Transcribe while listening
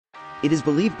It is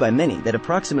believed by many that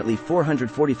approximately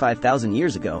 445,000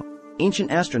 years ago,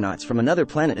 ancient astronauts from another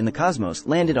planet in the cosmos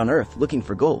landed on Earth looking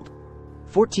for gold.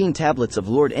 14 Tablets of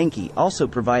Lord Enki also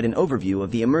provide an overview of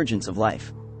the emergence of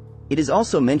life. It is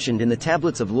also mentioned in the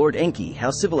Tablets of Lord Enki how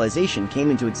civilization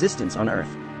came into existence on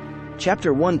Earth.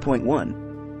 Chapter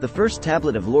 1.1. The first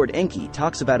Tablet of Lord Enki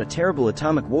talks about a terrible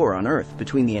atomic war on Earth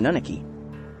between the Anunnaki.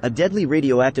 A deadly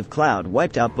radioactive cloud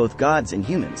wiped out both gods and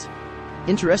humans.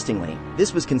 Interestingly,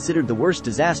 this was considered the worst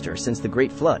disaster since the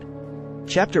Great Flood.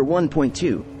 Chapter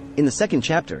 1.2. In the second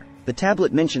chapter, the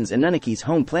tablet mentions Anunnaki's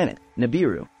home planet,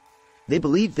 Nibiru. They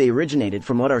believe they originated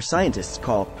from what our scientists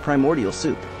call primordial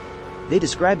soup. They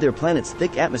describe their planet's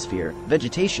thick atmosphere,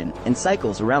 vegetation, and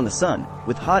cycles around the sun,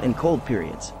 with hot and cold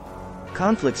periods.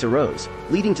 Conflicts arose,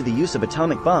 leading to the use of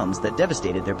atomic bombs that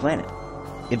devastated their planet.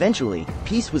 Eventually,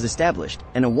 peace was established,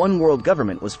 and a one-world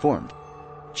government was formed.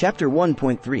 Chapter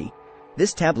 1.3.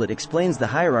 This tablet explains the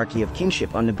hierarchy of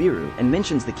kingship on Nibiru and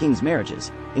mentions the king's marriages,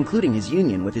 including his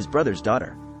union with his brother's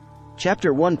daughter.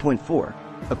 Chapter 1.4.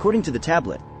 According to the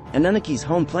tablet, Anunnaki's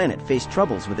home planet faced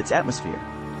troubles with its atmosphere.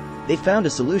 They found a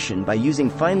solution by using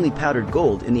finely powdered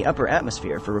gold in the upper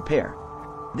atmosphere for repair.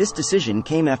 This decision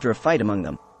came after a fight among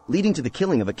them, leading to the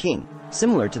killing of a king,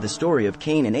 similar to the story of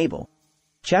Cain and Abel.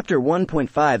 Chapter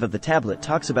 1.5 of the tablet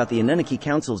talks about the Anunnaki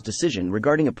Council's decision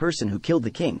regarding a person who killed the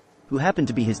king, who happened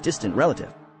to be his distant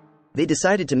relative. They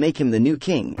decided to make him the new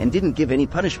king and didn't give any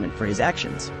punishment for his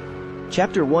actions.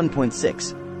 Chapter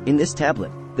 1.6. In this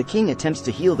tablet, the king attempts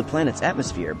to heal the planet's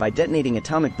atmosphere by detonating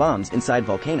atomic bombs inside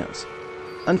volcanoes.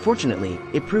 Unfortunately,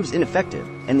 it proves ineffective,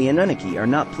 and the Anunnaki are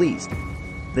not pleased.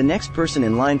 The next person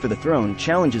in line for the throne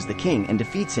challenges the king and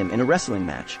defeats him in a wrestling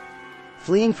match.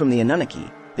 Fleeing from the Anunnaki,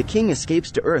 the king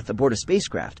escapes to Earth aboard a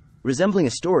spacecraft, resembling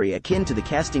a story akin to the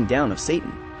casting down of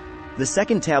Satan. The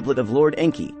second Tablet of Lord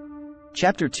Enki.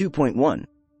 Chapter 2.1.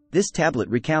 This tablet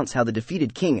recounts how the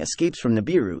defeated king escapes from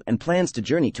Nibiru and plans to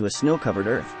journey to a snow-covered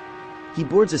Earth. He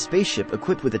boards a spaceship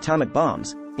equipped with atomic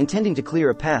bombs, intending to clear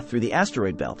a path through the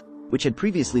asteroid belt, which had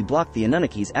previously blocked the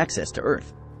Anunnaki's access to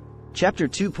Earth. Chapter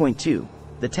 2.2.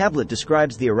 The tablet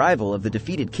describes the arrival of the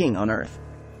defeated king on Earth.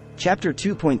 Chapter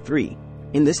 2.3.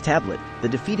 In this tablet, the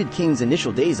defeated king's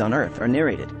initial days on Earth are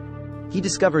narrated. He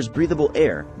discovers breathable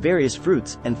air, various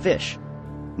fruits, and fish.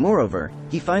 Moreover,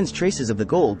 he finds traces of the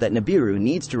gold that Nibiru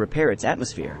needs to repair its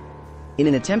atmosphere. In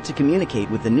an attempt to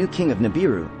communicate with the new king of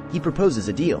Nibiru, he proposes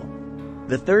a deal.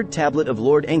 The third Tablet of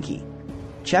Lord Enki.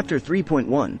 Chapter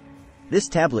 3.1. This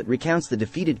tablet recounts the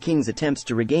defeated king's attempts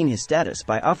to regain his status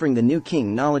by offering the new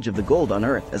king knowledge of the gold on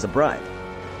Earth as a bribe.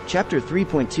 Chapter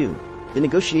 3.2. The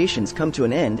negotiations come to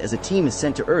an end as a team is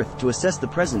sent to Earth to assess the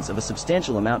presence of a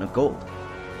substantial amount of gold.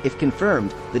 If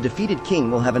confirmed, the defeated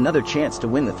king will have another chance to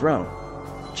win the throne.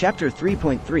 Chapter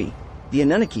 3.3. The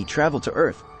Anunnaki travel to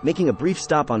Earth, making a brief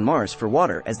stop on Mars for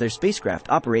water as their spacecraft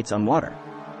operates on water.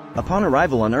 Upon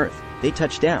arrival on Earth, they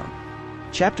touch down.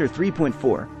 Chapter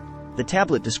 3.4. The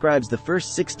tablet describes the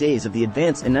first 6 days of the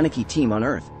advanced Anunnaki team on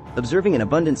Earth, observing an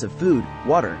abundance of food,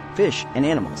 water, fish, and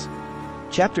animals.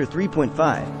 Chapter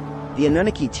 3.5. The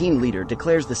Anunnaki team leader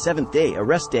declares the 7th day a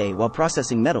rest day while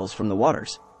processing metals from the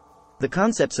waters. The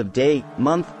concepts of day,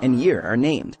 month, and year are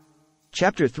named.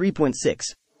 Chapter 3.6.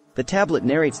 The tablet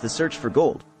narrates the search for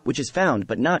gold, which is found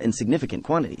but not in significant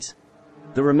quantities.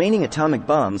 The remaining atomic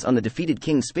bombs on the defeated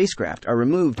king's spacecraft are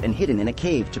removed and hidden in a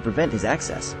cave to prevent his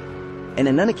access. An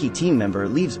Anunnaki team member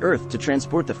leaves Earth to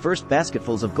transport the first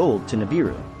basketfuls of gold to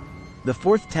Nibiru. The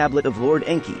fourth Tablet of Lord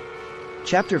Enki.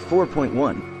 Chapter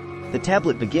 4.1. The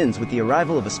tablet begins with the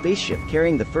arrival of a spaceship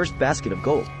carrying the first basket of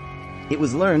gold. It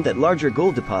was learned that larger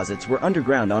gold deposits were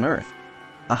underground on Earth.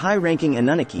 A high-ranking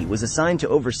Anunnaki was assigned to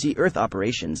oversee Earth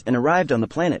operations and arrived on the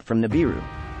planet from Nibiru.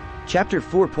 Chapter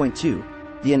 4.2.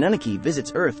 The Anunnaki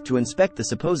visits Earth to inspect the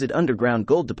supposed underground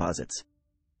gold deposits.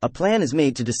 A plan is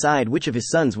made to decide which of his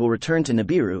sons will return to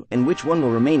Nibiru and which one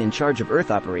will remain in charge of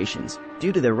Earth operations,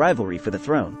 due to their rivalry for the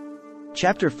throne.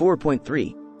 Chapter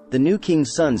 4.3. The new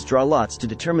king's sons draw lots to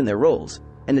determine their roles,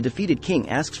 and the defeated king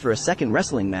asks for a second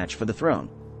wrestling match for the throne.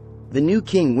 The new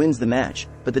king wins the match,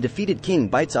 but the defeated king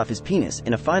bites off his penis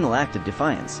in a final act of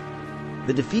defiance.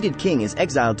 The defeated king is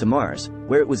exiled to Mars,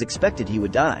 where it was expected he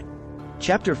would die.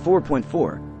 Chapter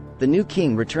 4.4. The new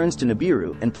king returns to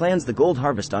Nibiru and plans the gold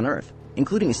harvest on Earth,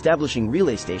 including establishing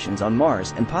relay stations on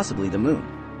Mars and possibly the Moon.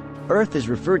 Earth is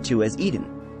referred to as Eden.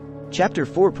 Chapter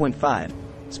 4.5.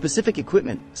 Specific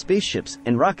equipment, spaceships,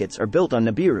 and rockets are built on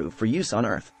Nibiru for use on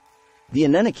Earth. The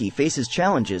Anunnaki faces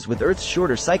challenges with Earth's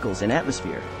shorter cycles and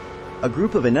atmosphere. A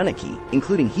group of Anunnaki,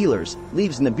 including healers,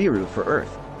 leaves Nibiru for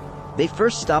Earth. They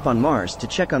first stop on Mars to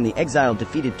check on the exiled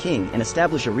defeated king and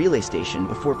establish a relay station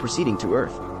before proceeding to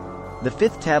Earth. The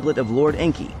fifth tablet of Lord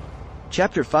Enki.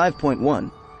 Chapter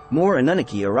 5.1. More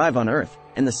Anunnaki arrive on Earth,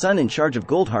 and the son in charge of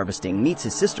gold harvesting meets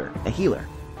his sister, a healer.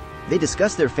 They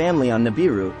discuss their family on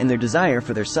Nibiru and their desire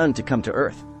for their son to come to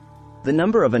Earth. The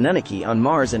number of Anunnaki on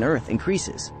Mars and Earth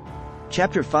increases.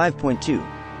 Chapter 5.2.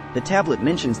 The tablet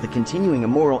mentions the continuing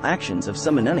immoral actions of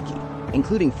some Anunnaki,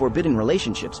 including forbidden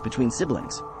relationships between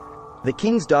siblings. The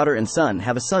king's daughter and son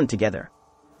have a son together.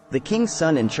 The king's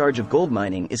son in charge of gold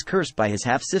mining is cursed by his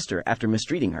half-sister after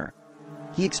mistreating her.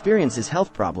 He experiences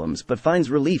health problems but finds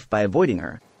relief by avoiding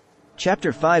her.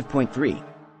 Chapter 5.3.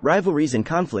 Rivalries and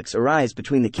conflicts arise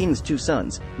between the king's two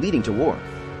sons, leading to war.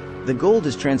 The gold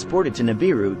is transported to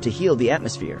Nibiru to heal the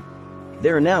atmosphere.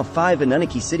 There are now 5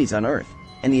 Anunnaki cities on Earth,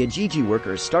 and the Ajiji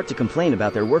workers start to complain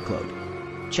about their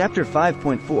workload. Chapter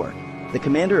 5.4. The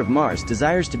commander of Mars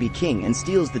desires to be king and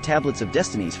steals the Tablets of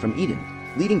Destinies from Eden,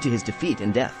 leading to his defeat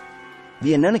and death.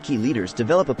 The Anunnaki leaders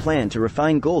develop a plan to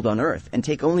refine gold on Earth and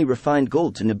take only refined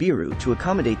gold to Nibiru to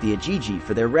accommodate the Ajiji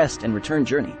for their rest and return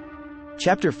journey.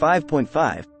 Chapter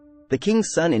 5.5. The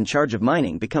king's son in charge of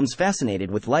mining becomes fascinated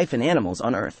with life and animals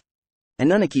on Earth.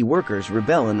 Anunnaki workers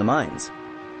rebel in the mines.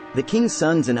 The king's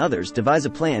sons and others devise a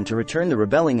plan to return the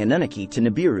rebelling Anunnaki to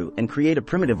Nibiru and create a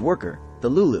primitive worker, the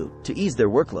Lulu, to ease their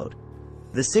workload.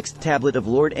 The sixth tablet of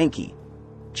Lord Enki.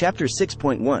 Chapter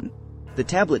 6.1. The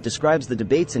tablet describes the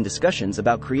debates and discussions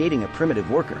about creating a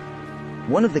primitive worker.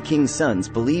 One of the king's sons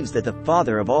believes that the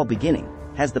father of all beginning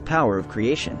has the power of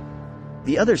creation.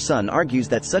 The other son argues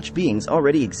that such beings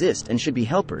already exist and should be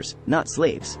helpers, not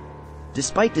slaves.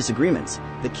 Despite disagreements,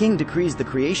 the king decrees the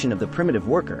creation of the primitive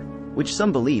worker, which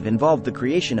some believe involved the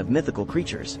creation of mythical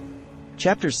creatures.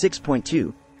 Chapter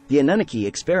 6.2. The Anunnaki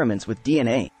experiments with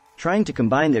DNA, trying to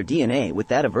combine their DNA with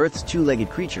that of Earth's two-legged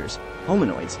creatures,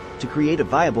 hominoids, to create a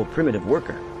viable primitive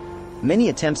worker. Many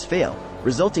attempts fail,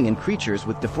 resulting in creatures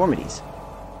with deformities.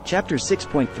 Chapter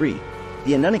 6.3.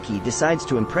 The Anunnaki decides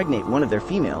to impregnate one of their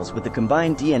females with the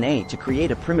combined DNA to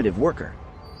create a primitive worker.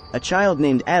 A child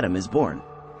named Adam is born.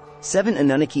 7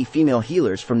 Anunnaki female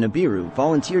healers from Nibiru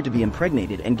volunteer to be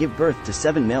impregnated and give birth to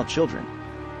 7 male children.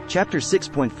 Chapter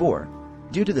 6.4.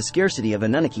 Due to the scarcity of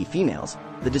Anunnaki females,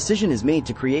 the decision is made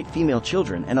to create female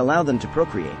children and allow them to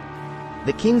procreate.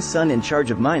 The king's son in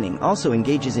charge of mining also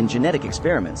engages in genetic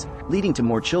experiments, leading to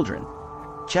more children.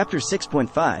 Chapter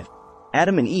 6.5.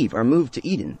 Adam and Eve are moved to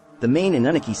Eden, the main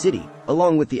Anunnaki city,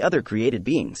 along with the other created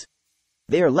beings.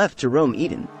 They are left to roam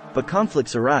Eden, but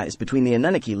conflicts arise between the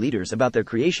Anunnaki leaders about their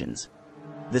creations.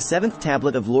 The seventh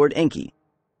tablet of Lord Enki.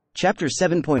 Chapter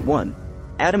 7.1.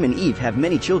 Adam and Eve have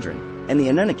many children, and the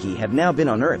Anunnaki have now been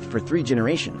on Earth for 3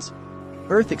 generations.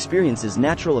 Earth experiences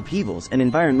natural upheavals and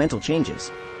environmental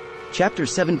changes. Chapter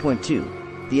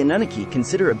 7.2. The Anunnaki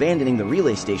consider abandoning the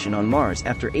relay station on Mars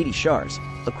after 80 shars,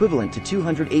 equivalent to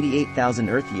 288,000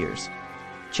 Earth years.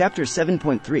 Chapter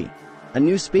 7.3. A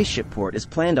new spaceship port is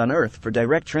planned on Earth for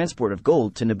direct transport of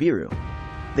gold to Nibiru.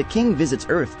 The king visits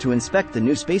Earth to inspect the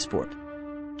new spaceport.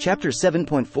 Chapter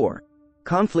 7.4.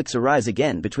 Conflicts arise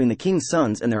again between the king's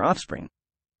sons and their offspring.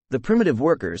 The primitive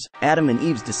workers, Adam and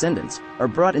Eve's descendants, are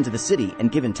brought into the city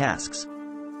and given tasks.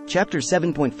 Chapter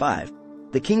 7.5.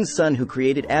 The king's son who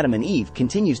created Adam and Eve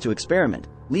continues to experiment,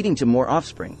 leading to more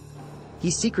offspring.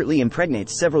 He secretly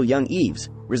impregnates several young Eves,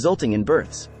 resulting in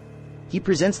births. He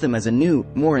presents them as a new,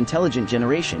 more intelligent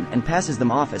generation and passes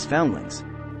them off as foundlings.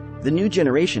 The new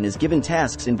generation is given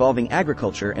tasks involving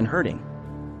agriculture and herding.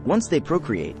 Once they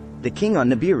procreate, the king on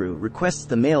Nibiru requests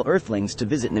the male earthlings to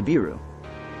visit Nibiru.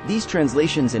 These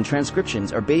translations and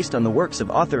transcriptions are based on the works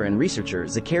of author and researcher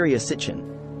Zakaria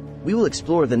Sitchin. We will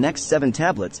explore the next 7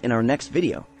 tablets in our next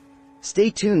video.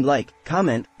 Stay tuned, like,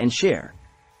 comment, and share.